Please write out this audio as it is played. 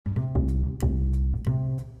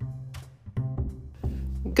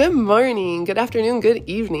Good morning, good afternoon, good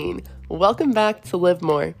evening. Welcome back to Live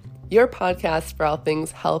More, your podcast for all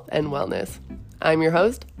things health and wellness. I'm your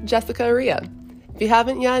host, Jessica Aria. If you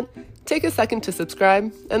haven't yet, take a second to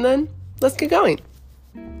subscribe, and then let's get going.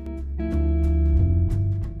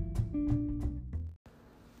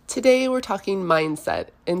 Today we're talking mindset,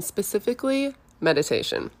 and specifically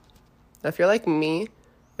meditation. Now, if you're like me,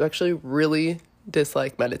 you actually really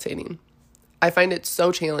dislike meditating. I find it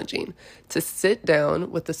so challenging to sit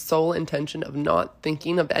down with the sole intention of not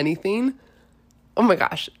thinking of anything. Oh my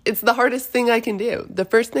gosh, it's the hardest thing I can do. The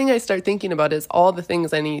first thing I start thinking about is all the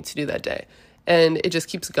things I need to do that day. And it just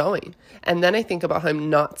keeps going. And then I think about how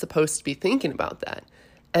I'm not supposed to be thinking about that.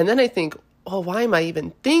 And then I think, why am I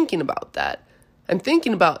even thinking about that? I'm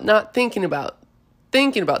thinking about not thinking about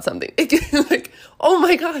thinking about something. Like, oh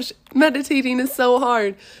my gosh, meditating is so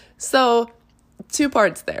hard. So, two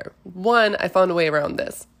parts there. One, I found a way around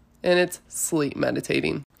this, and it's sleep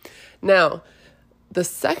meditating. Now, the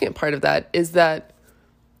second part of that is that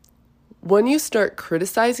when you start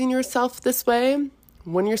criticizing yourself this way,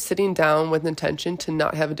 when you're sitting down with intention to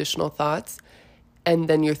not have additional thoughts, and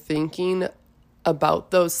then you're thinking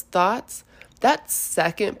about those thoughts, that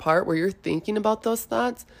second part where you're thinking about those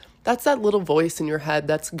thoughts, that's that little voice in your head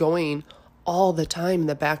that's going all the time in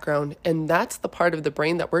the background, and that's the part of the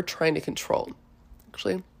brain that we're trying to control.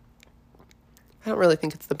 Actually, I don't really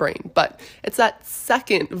think it's the brain, but it's that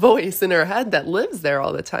second voice in our head that lives there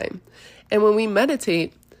all the time. And when we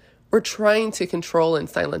meditate, we're trying to control and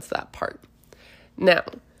silence that part. Now,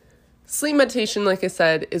 sleep meditation, like I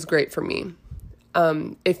said, is great for me.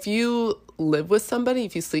 If you live with somebody,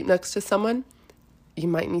 if you sleep next to someone, you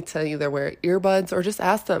might need to either wear earbuds or just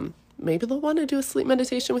ask them. Maybe they'll want to do a sleep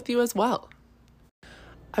meditation with you as well.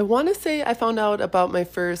 I want to say I found out about my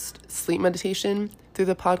first sleep meditation through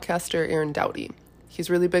the podcaster Aaron Doughty. He's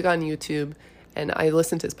really big on YouTube, and I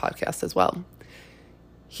listen to his podcast as well.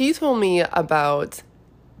 He told me about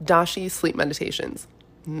Dashi sleep meditations.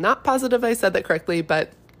 Not positive I said that correctly,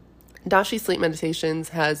 but Dashi sleep meditations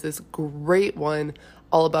has this great one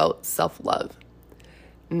all about self-love.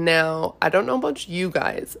 Now, I don't know about you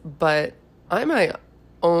guys, but I'm my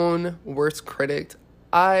own worst critic.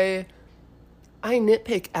 I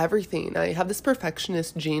nitpick everything. I have this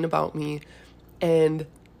perfectionist gene about me, and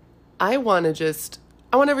I want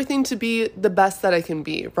everything to be the best that I can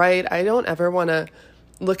be, right? I don't ever want to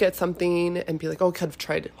look at something and be like, I could have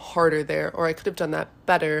tried harder there, or I could have done that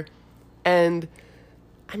better. And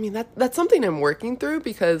I mean, that's something I'm working through,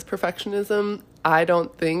 because perfectionism, I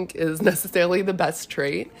don't think, is necessarily the best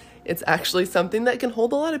trait. It's actually something that can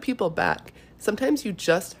hold a lot of people back. Sometimes you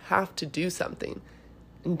just have to do something.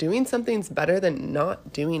 And doing something's better than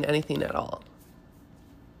not doing anything at all.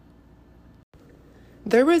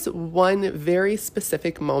 There was one very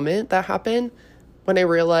specific moment that happened when I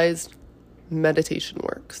realized meditation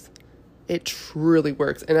works. It truly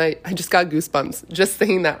works. And I just got goosebumps just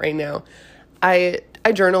saying that right now. I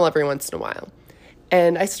journal every once in a while.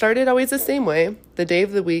 And I started always the same way, the day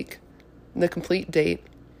of the week, the complete date.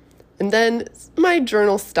 And then my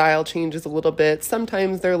journal style changes a little bit.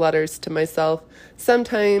 Sometimes they're letters to myself.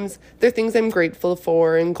 Sometimes they're things I'm grateful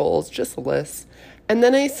for and goals, just lists. And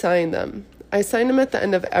then I sign them. I sign them at the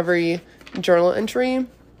end of every journal entry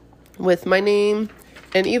with my name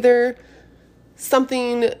and either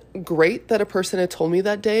something great that a person had told me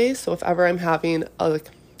that day. So if ever I'm having a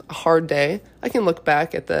hard day, I can look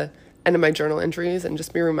back at the end of my journal entries and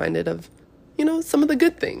just be reminded of, some of the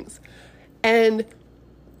good things. And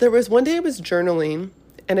there was one day I was journaling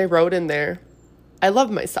and I wrote in there, I love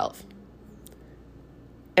myself.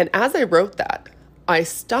 And as I wrote that, I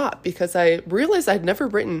stopped because I realized I'd never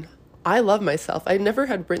written, I love myself. I never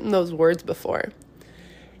had written those words before.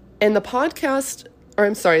 And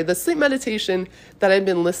the sleep meditation that I've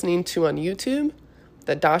been listening to on YouTube,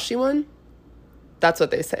 the Dashi one, that's what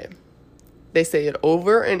they say. They say it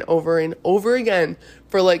over and over and over again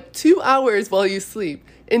for like 2 hours while you sleep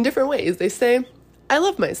in different ways. They say, I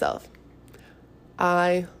love myself.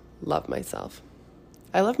 I love myself.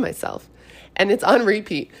 I love myself. And it's on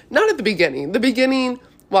repeat. Not at the beginning. The beginning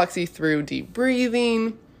walks you through deep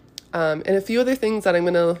breathing and a few other things that I'm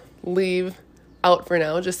going to leave out for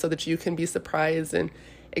now just so that you can be surprised and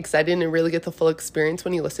excited and really get the full experience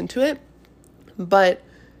when you listen to it. But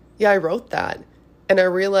yeah, I wrote that. And I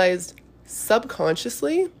realized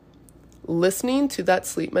subconsciously listening to that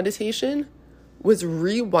sleep meditation was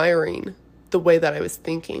rewiring the way that I was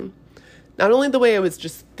thinking. Not only the way I was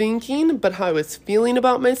just thinking, but how I was feeling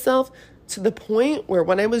about myself, to the point where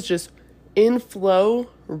when I was just in flow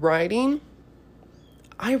writing,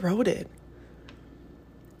 I wrote it.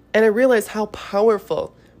 And I realized how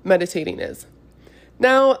powerful meditating is.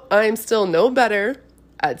 Now, I'm still no better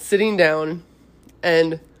at sitting down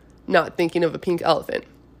and not thinking of a pink elephant.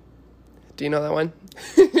 Do you know that one?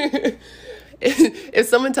 If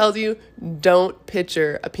someone tells you, don't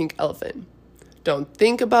picture a pink elephant, don't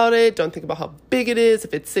think about it, don't think about how big it is,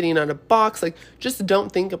 if it's sitting on a box, like, just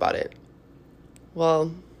don't think about it.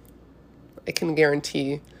 Well, I can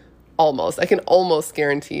almost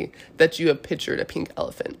guarantee that you have pictured a pink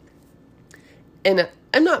elephant. And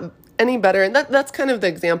I'm not any better, and that's kind of the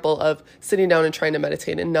example of sitting down and trying to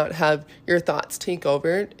meditate and not have your thoughts take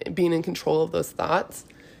over, being in control of those thoughts.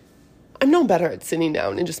 I'm no better at sitting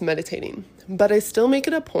down and just meditating, but I still make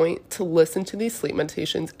it a point to listen to these sleep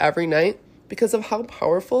meditations every night because of how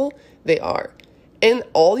powerful they are. And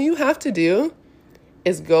all you have to do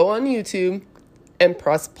is go on YouTube and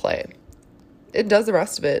press play. It does the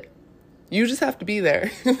rest of it. You just have to be there.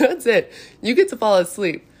 That's it. You get to fall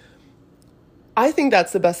asleep. I think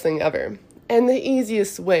that's the best thing ever, and the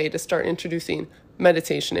easiest way to start introducing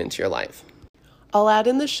meditation into your life. I'll add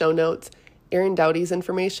in the show notes Erin Doughty's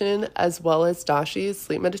information as well as Dashi's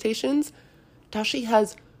sleep meditations. Dashi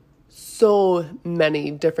has so many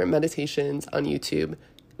different meditations on YouTube.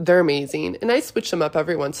 They're amazing, and I switch them up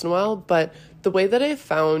every once in a while, but the way that I've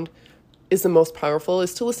found is the most powerful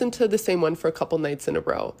is to listen to the same one for a couple nights in a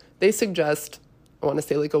row. They suggest, I want to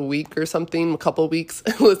say like a week or something, a couple weeks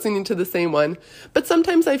listening to the same one. But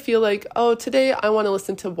sometimes I feel like, today I want to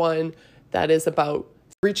listen to one that is about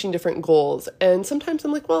reaching different goals. And sometimes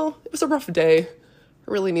I'm like, well, it was a rough day. I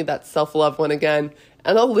really need that self-love one again.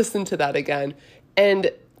 And I'll listen to that again.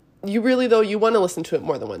 And you really, though, you want to listen to it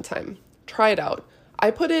more than one time. Try it out.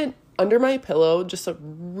 I put it under my pillow, just a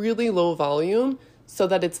really low volume so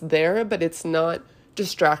that it's there, but it's not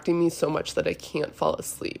distracting me so much that I can't fall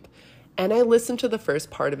asleep. And I listen to the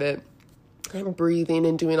first part of it. I'm breathing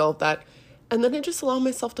and doing all of that. And then I just allow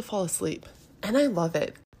myself to fall asleep. And I love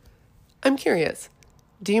it. I'm curious.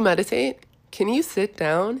 Do you meditate? Can you sit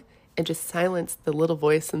down and just silence the little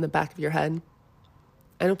voice in the back of your head?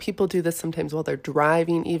 I know people do this sometimes while they're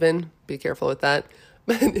driving even. Be careful with that.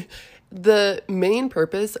 But the main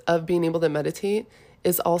purpose of being able to meditate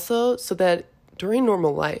is also so that during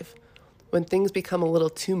normal life, when things become a little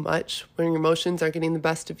too much, when your emotions are getting the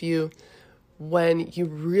best of you, when you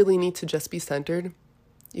really need to just be centered,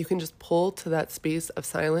 you can just pull to that space of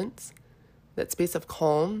silence, that space of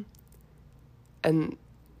calm, and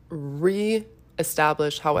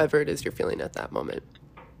re-establish however it is you're feeling at that moment.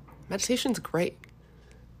 Meditation's great.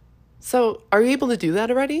 So are you able to do that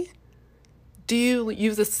already? Do you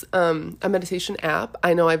use a meditation app?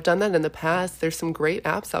 I know I've done that in the past. There's some great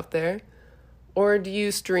apps out there. Or do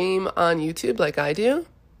you stream on YouTube like I do?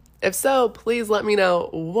 If so, please let me know.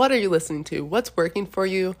 What are you listening to? What's working for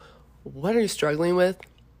you? What are you struggling with?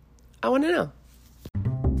 I want to know.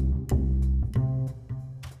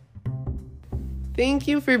 Thank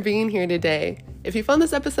you for being here today. If you found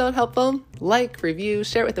this episode helpful, like, review,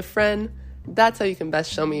 share it with a friend. That's how you can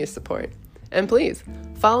best show me your support. And please,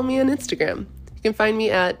 follow me on Instagram. You can find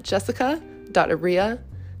me at jessica.aria.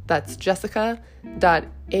 That's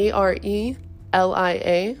jessica.arelia.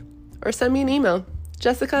 Or send me an email,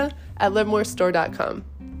 jessica@livemoresstore.com.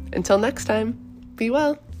 Until next time, be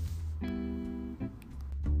well.